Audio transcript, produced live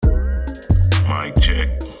Mic check.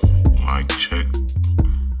 Mic check.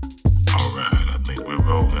 All right, I think we're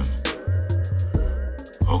rolling.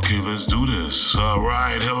 Okay, let's do this. All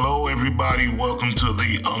right, hello everybody. Welcome to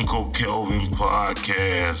the Uncle Kelven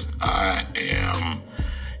podcast. I am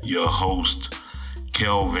your host,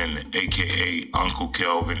 Kelven, aka Uncle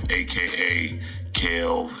Kelven, aka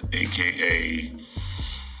Kelv, aka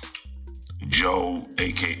Joe,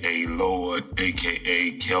 aka Lord,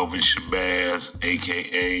 aka Kelvin Shabazz,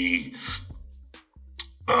 aka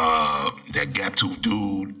that gap tooth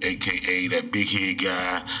dude, aka that big head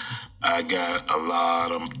guy. I got a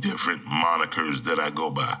lot of different monikers that I go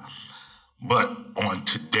by. But on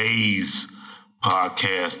today's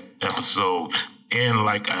podcast episode, and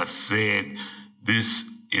like I said, this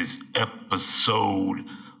is episode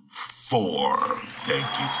 4. Thank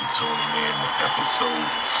you for tuning in to episode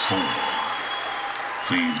 4.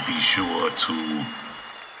 Please be sure to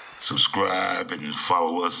subscribe and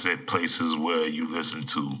follow us at places where you listen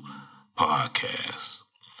to podcasts.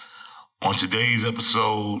 On today's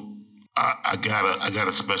episode, I got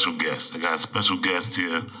a special guest. I got a special guest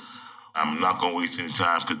here. I'm not gonna waste any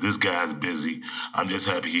time because this guy's busy. I'm just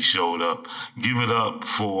happy he showed up. Give it up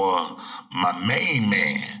for my main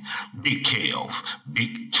man, Big Kelv.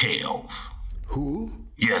 Big Kelv. Who?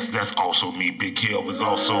 Yes, that's also me. Big Kelv is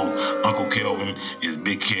also Uncle Kelvin is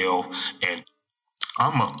Big Kelv, and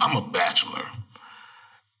I'm a bachelor.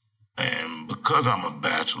 And because I'm a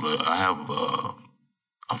bachelor, I have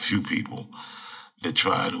a few people that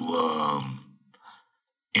try to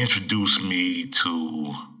introduce me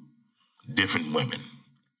to different women.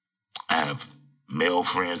 I have male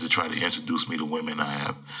friends that try to introduce me to women. I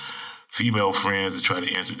have female friends that try to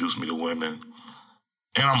introduce me to women.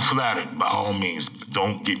 And I'm flattered, by all means.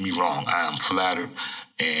 Don't get me wrong. I am flattered.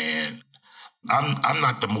 And I'm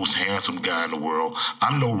not the most handsome guy in the world.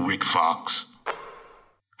 I'm no Rick Fox.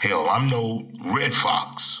 Hell, I'm no Red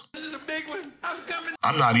Fox. This is a big one. I'm coming.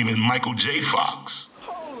 I'm not even Michael J. Fox.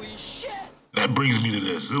 Holy shit. That brings me to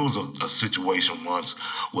this. There was a situation once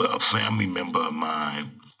where a family member of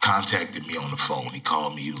mine contacted me on the phone. He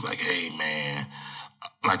called me. He was like, hey, man.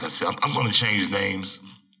 Like I said, I'm going to change names.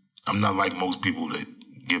 I'm not like most people that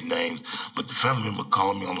give names. But the family member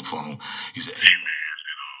called me on the phone. He said, hey, man,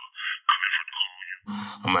 Clifford called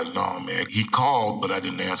you. I'm like, no, man. He called, but I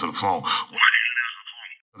didn't answer the phone. Why didn't you answer the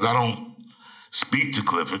phone? Because I don't speak to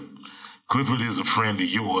Clifford. Clifford is a friend of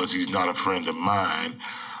yours. He's not a friend of mine.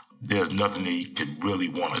 There's nothing that he could really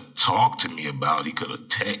want to talk to me about. He could have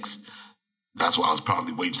texted. That's why I was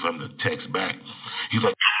probably waiting for him to text back. He's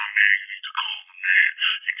like, oh, man, you need to call him, man. He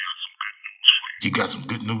got some good news for you. You got some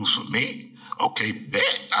good news for me? Okay,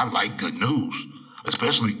 bet. I like good news,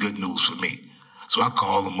 especially good news for me. So I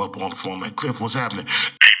called him up on the phone, like, Cliff, what's happening? Hey, man,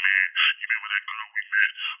 you remember that girl we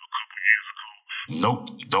met a couple years ago? Nope,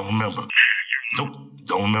 don't remember. Nope,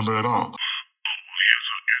 don't remember at all. Here's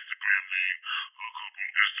her Instagram name. Look up on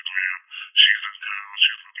Instagram. She's in town.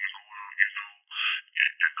 She's looking to go out, you know.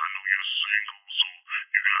 And I know you're single, so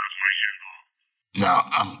you guys might hit it off. Now,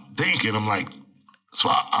 I'm thinking, I'm like,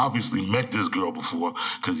 so I obviously met this girl before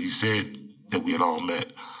because he said that we had all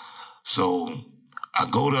met. So I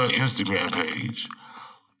go to her Instagram page,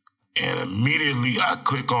 and immediately I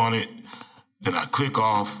click on it. Then I click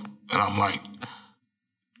off, and I'm like,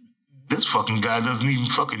 this fucking guy doesn't even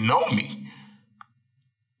fucking know me.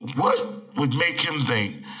 What would make him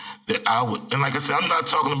think that I would? And like I said, I'm not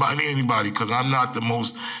talking about anybody because I'm not the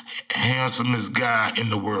most handsomest guy in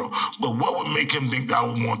the world. But what would make him think that I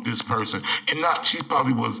would want this person? And not, she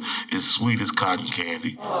probably was as sweet as cotton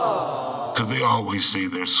candy. Because they always say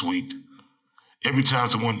they're sweet. Every time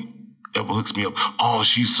someone ever hooks me up, oh,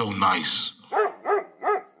 she's so nice.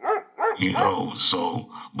 You know, so,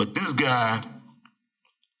 but this guy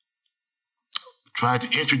tried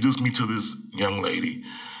to introduce me to this young lady,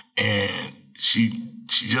 and she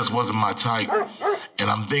just wasn't my type. And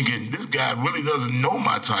I'm thinking, this guy really doesn't know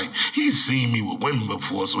my type. He's seen me with women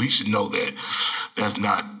before, so he should know that that's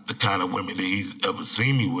not the kind of women that he's ever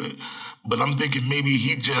seen me with. But I'm thinking maybe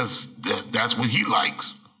he just, that's what he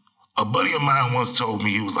likes. A buddy of mine once told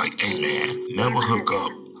me, he was like, hey man, never hook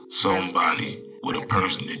up somebody with a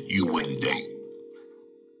person that you wouldn't date.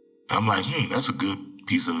 I'm like, that's a good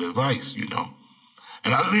piece of advice, you know.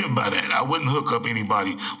 And I live by that. I wouldn't hook up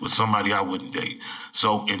anybody with somebody I wouldn't date.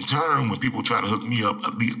 So in turn, when people try to hook me up,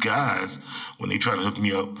 at least guys, when they try to hook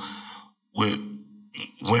me up with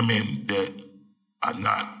women that are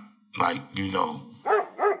not like, you know,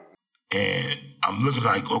 and I'm looking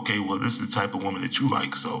like, okay, well, this is the type of woman that you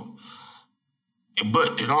like. So,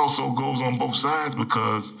 but it also goes on both sides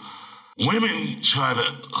because women try to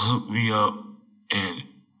hook me up and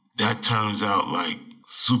that turns out like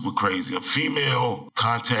super crazy. A female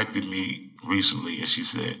contacted me recently and she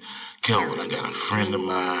said, Kelvin, I got a friend of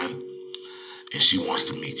mine and she wants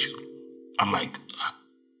to meet you. I'm like,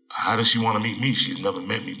 how does she want to meet me? She's never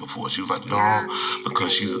met me before. She was like, no,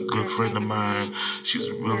 because she's a good friend of mine. She's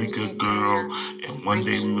a really good girl. And one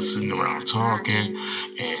day we were sitting around talking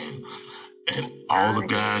and all the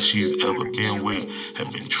guys she's ever been with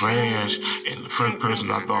have been trash. And the first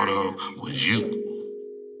person I thought of was you.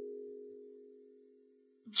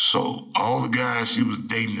 So all the guys she was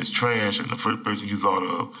dating is trash, and the first person you thought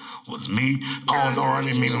of was me. Oh no, I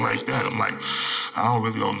didn't mean it like that. I'm like, I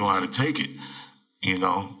don't know how to take it, you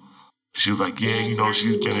know. She was like, yeah, you know,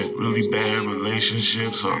 she's been in really bad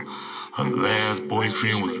relationships. Her last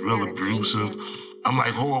boyfriend was real abusive. I'm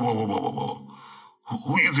like, whoa.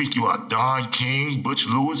 Who you think you are, Don King, Butch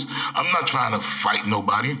Lewis? I'm not trying to fight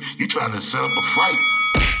nobody. You're trying to set up a fight.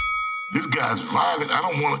 This guy's violent. I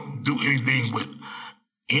don't want to do anything with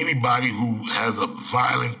anybody who has a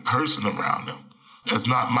violent person around them. That's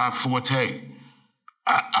not my forte.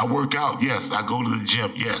 I work out, yes. I go to the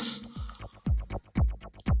gym, yes.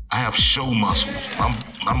 I have show muscles.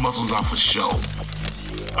 My muscles are for show.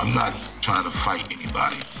 I'm not trying to fight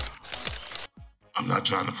anybody. I'm not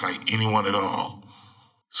trying to fight anyone at all.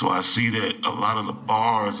 So I see that a lot of the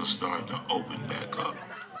bars are starting to open back up.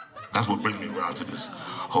 That's what brings me around to this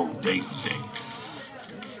whole dating thing.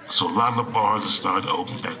 So a lot of the bars are starting to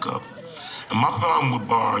open back up. And my problem with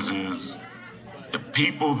bars is the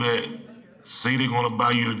people that say they're gonna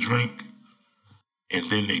buy you a drink and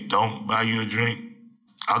then they don't buy you a drink.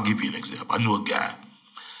 I'll give you an example. I knew a guy.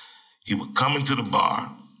 He would come into the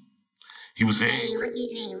bar. He would say, hey, what you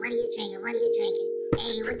drinking? What are you drinking? What are you drinking?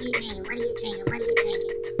 Hey, what you drinking? What are you drinking? What are you drinking?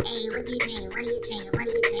 Hey, what you drinking? What are you drinking? What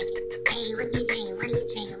are you drinking? Hey, what you drinking? What are you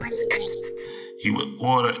drinking? What are you drinking? He would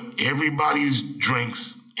order everybody's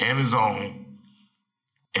drinks and his own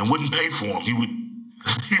and wouldn't pay for them.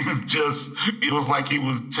 It was like he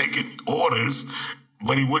was taking orders,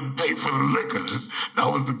 but he wouldn't pay for the liquor. That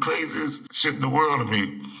was the craziest shit in the world to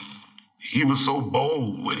me. He was so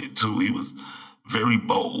bold with it too. He was very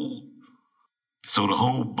bold. So the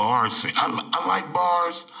whole bar scene, I like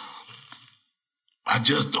bars. I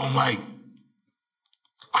just don't like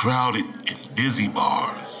crowded and busy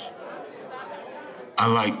bars. I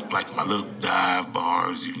like my little dive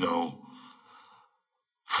bars,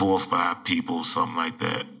 4 or 5 people, something like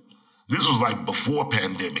that. This was like before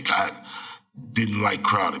pandemic. I didn't like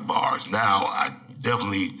crowded bars. Now I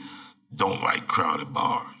definitely don't like crowded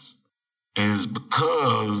bars. And it's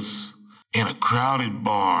because in a crowded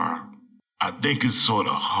bar, I think it's sort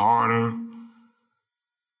of harder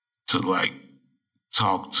to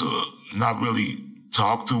not really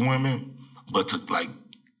talk to women, but to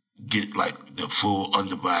get their full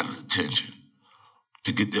undivided attention.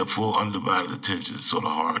 To get their full undivided attention is sort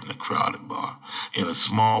of hard in a crowded bar. In a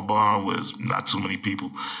small bar where there's not too many people,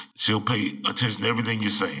 she'll pay attention to everything you're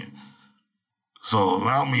saying. So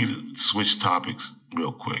allow me to switch topics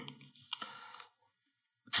real quick.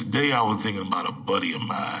 Today I was thinking about a buddy of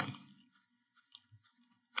mine.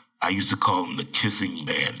 I used to call him the Kissing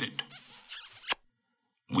Bandit.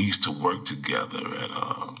 We used to work together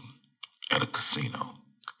at a casino.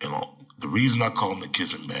 The reason I call him the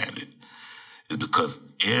Kissing Bandit is because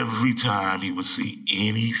every time he would see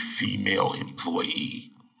any female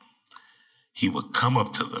employee, he would come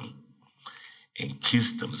up to them and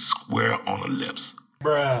kiss them square on the lips.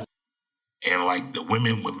 Bruh. And the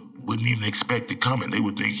women wouldn't even expect it coming. They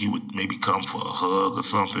would think he would maybe come for a hug or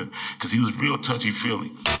something, because he was real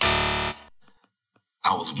touchy-feely.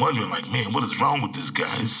 I was wondering, man, what is wrong with this guy?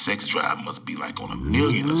 His sex drive must be on 1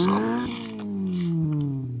 million or something.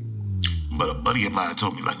 But a buddy of mine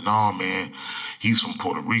told me, no, man, he's from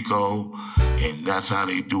Puerto Rico, and that's how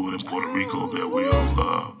they do it in Puerto Rico. They're real,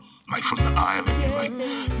 from the island,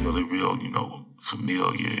 they're real,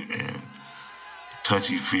 familiar and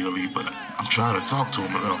touchy-feely. But I'm trying to talk to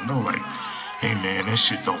him and let him know, hey, man, that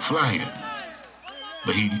shit don't fly here.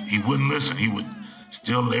 But he wouldn't listen. He would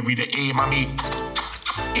still every day, hey, mommy,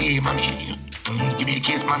 give me a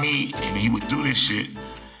kiss, mommy. And he would do this shit.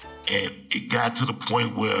 And it got to the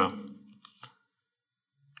point where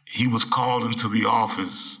he was called into the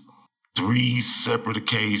office 3 separate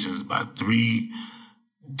occasions by 3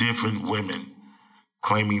 different women,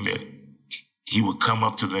 claiming that he would come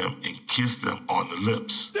up to them and kiss them on the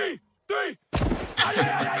lips.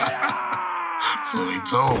 So they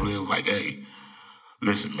told him, hey,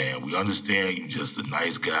 listen, man, we understand you're just a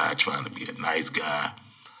nice guy trying to be a nice guy,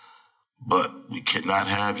 but we cannot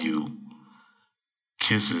have you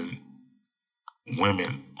kissing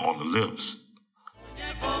women on the lips.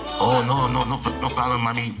 Oh, no problem,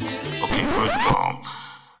 mommy. Okay, first of all,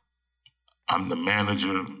 I'm the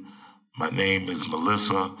manager. My name is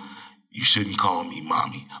Melissa. You shouldn't call me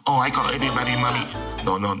mommy. Oh, I call everybody mommy.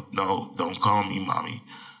 No, don't call me mommy.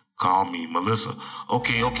 Call me Melissa.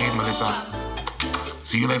 Okay, Melissa.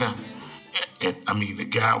 See you later. The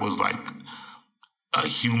guy was like a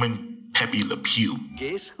human Pepe Le Pew.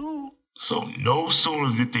 Guess who? So no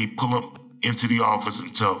sooner did they pull up into the office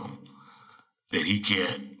and tell him that he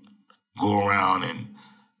can't go around and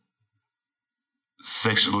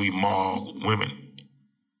sexually maul women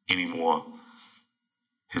anymore.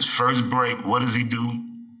 His first break, what does he do?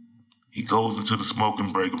 He goes into the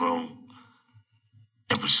smoking break room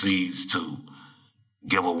and proceeds to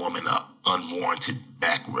give a woman an unwarranted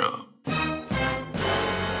back rub.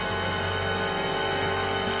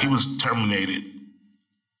 He was terminated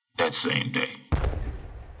that same day.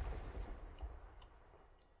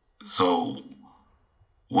 So,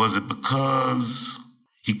 was it because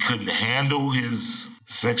he couldn't handle his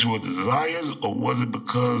sexual desires, or was it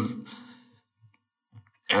because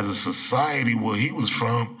as a society where he was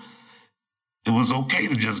from, it was okay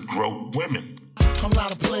to just grope women? I'm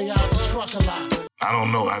not a player, I just fuck a lot. I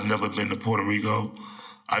don't know. I've never been to Puerto Rico.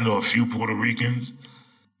 I know a few Puerto Ricans,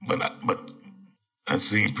 but that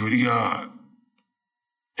seemed pretty odd.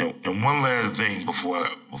 And one last thing before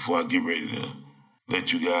I get ready to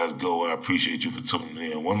let you guys go, I appreciate you for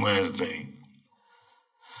tuning in. One last thing.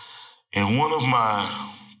 In one of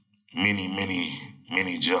my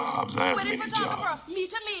many jobs, I have many jobs.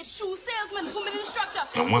 Shoe salesman, woman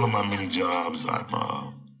instructor. In one of my many jobs, I'm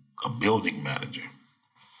a building manager.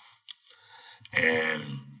 And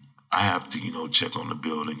I have to, check on the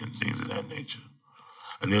building and things of that nature.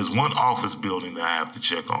 And there's one office building that I have to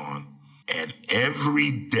check on. And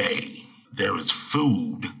every day there is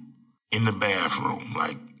food in the bathroom.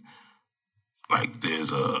 Like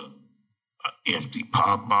there's a empty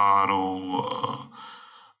pop bottle,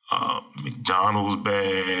 a McDonald's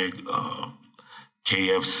bag, a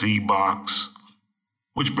KFC box.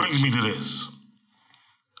 Which brings me to this.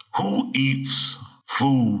 Who eats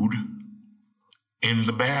food in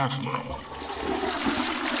the bathroom?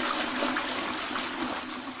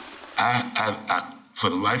 I for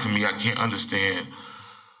the life of me, I can't understand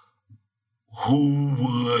who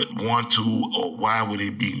would want to, or why would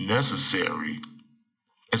it be necessary,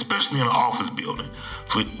 especially in an office building,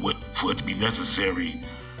 for it to be necessary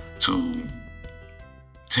to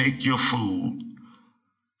take your food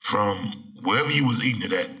from wherever you was eating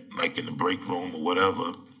it at, like in the break room or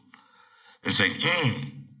whatever, and say,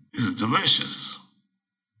 this is delicious.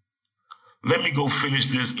 Let me go finish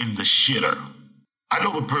this in the shitter. I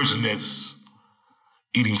know the person that's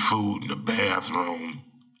eating food in the bathroom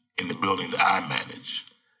in the building that I manage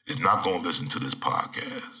is not going to listen to this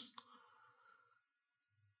podcast.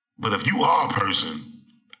 But if you are a person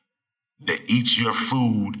that eats your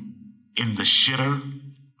food in the shitter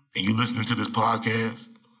and you listening to this podcast,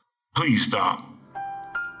 please stop.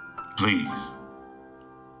 Please.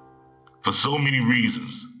 For so many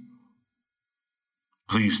reasons,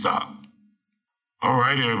 please stop. All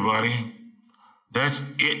right, everybody. That's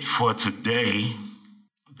it for today.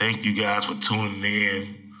 Thank you guys for tuning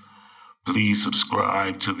in. Please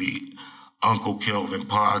subscribe to the Uncle Kelven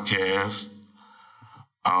podcast.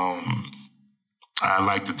 I'd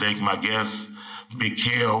like to thank my guest, Big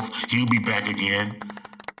Kelv. He'll be back again.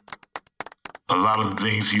 A lot of the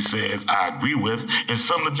things he says I agree with, and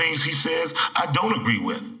some of the things he says I don't agree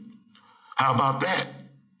with. How about that?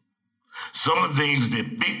 Some of the things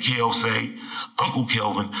that Big Kelv say, Uncle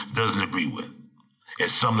Kelven doesn't agree with. And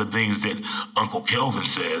some of the things that Uncle Kelven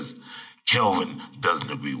says, Kelven doesn't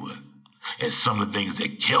agree with. And some of the things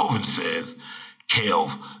that Kelven says,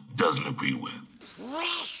 Kelv doesn't agree with.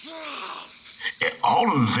 And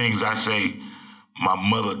all of the things I say, my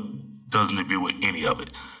mother doesn't agree with any of it.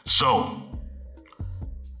 So,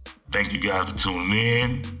 thank you guys for tuning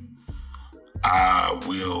in. I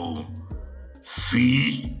will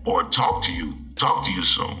see or talk to you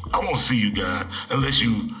soon. I won't see you guys unless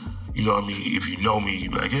you know what I mean, if you know me, you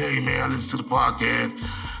be like, hey man, I listened to the podcast,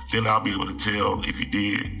 then I'll be able to tell if you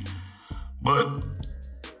did. But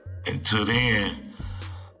until then,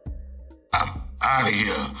 I'm out of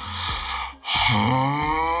here.